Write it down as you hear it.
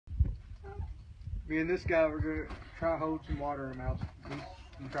Me and this guy were gonna try to hold some water in him out.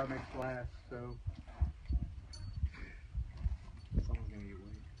 He's try to make it last. So someone's gonna get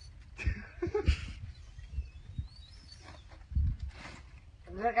wet.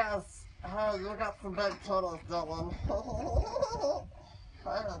 You guys, hey, you got some big turtles, Dylan.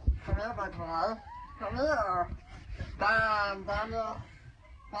 Hey, come here, big boy. Come here. Damn, Daniel.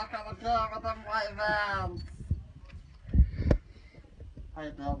 Back on the game with them white vans. Hey,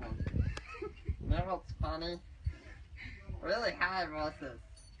 Dylan. You know what's funny? Really high voices.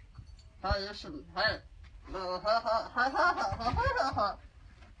 Hey, you should, hey. Damn.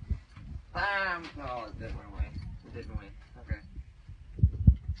 Oh, it did win. It didn't win. Okay.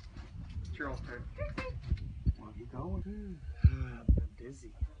 It's your own turn. Where are you going? I'm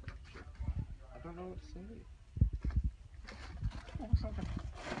dizzy. I don't know what to say. Oh, something.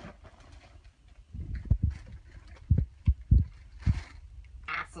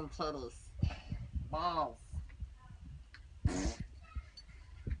 Ass and titties. Balls.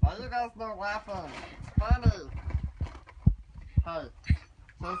 Why you guys not laughing? It's funny. Hey,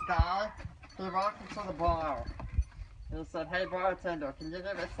 this guy, he walked into the bar. And he said, hey bartender, can you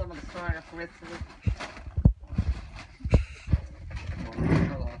give me some of the strongest whiskey?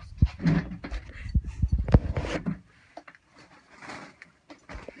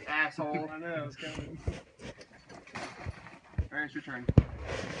 Asshole. I know, it's coming. Alright, it's your turn.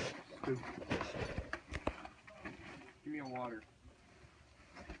 Give me a water.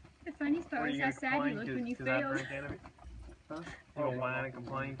 The funny part is how sad you looked when you failed. I drank out of it? Huh? You gonna whine and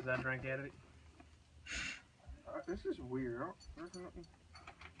complain because I drank out of it? This is weird. Both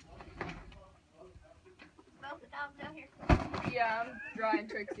the dogs out here. Yeah, I'm drying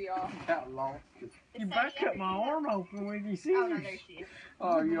Trixie off. Got lost. You about cut my arm open with your scissors. Oh, no, there she is.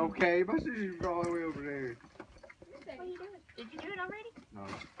 Oh, you okay? My sister's all the way over there. What are you doing? Did you do it already? No,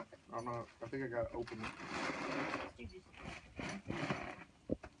 I'm not. I think I got to open it. Let's do this.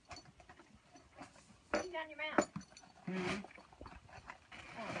 Put it down your mouth.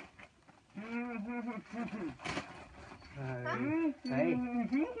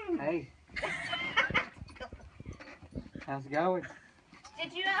 Hey. How's it going?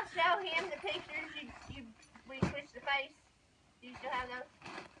 Did you all show him the pictures we switched the face? Do you still have those?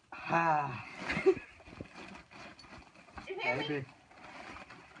 Ah. Did you hear me? Baby.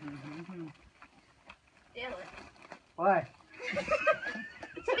 Dylan. What?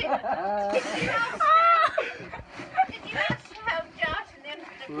 Did you all show Josh and them the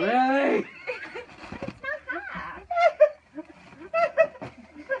pictures? Really? It's not high.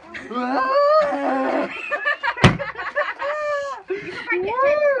 I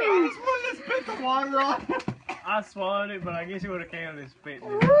just wanted to spit the water off. I swallowed it, but I guess you would have counted as spitting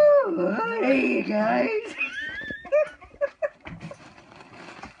it. Hey guys.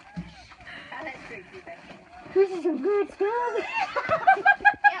 How that Trixie back there? This is some good stuff.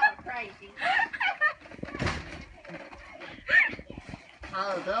 Y'all are crazy.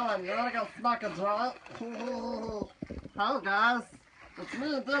 Hey, Dylan, you wanna go smoke a joint? Hey guys, it's me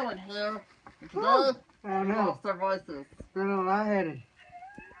and Dylan here. Today, Oh no. lost our voices. No, I had it.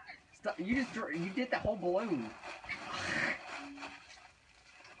 Stop. You did the whole balloon.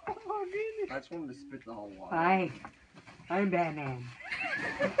 Oh my goodness. I just wanted to spit the whole water. Hi. I'm Batman.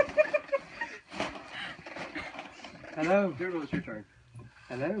 Hello. Doodle, it's your turn.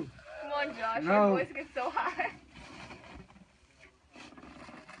 Hello. Come on, Josh, No. your voice gets so high.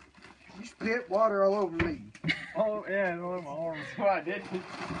 You spit water all over me. Oh, yeah, it's on my arm. That's what I did.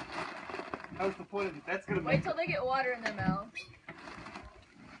 That was the point of it. That's gonna Wait be. till they get water in their mouth.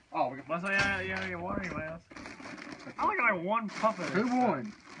 Oh, we can. Let's say I get water anyway else. I only got like one puff of it. Who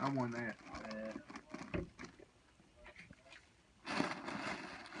won? I won that.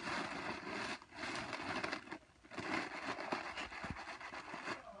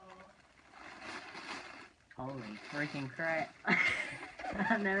 Holy freaking crap.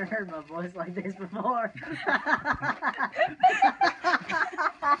 I've never heard my voice like this before.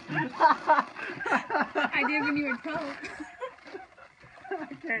 I did when you were told. I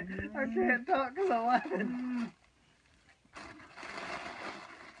can't talk because I'm laughing.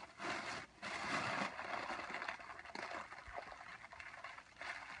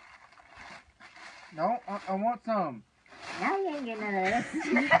 No, I want some. No, you ain't getting none of this.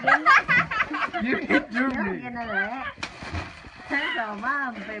 You can do You don't me. get none of that. That's all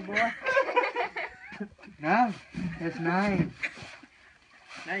mine, big boy. No, it's mine.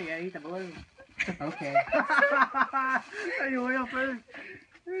 Now you gotta eat the balloon. Okay. You will too.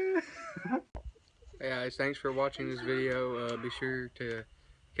 Hey guys, thanks for watching this video. Be sure to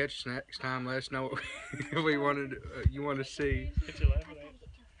catch us next time. Let us know what you want to see. Get you laughing at.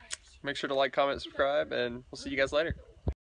 Make sure to like, comment, subscribe, and we'll see you guys later.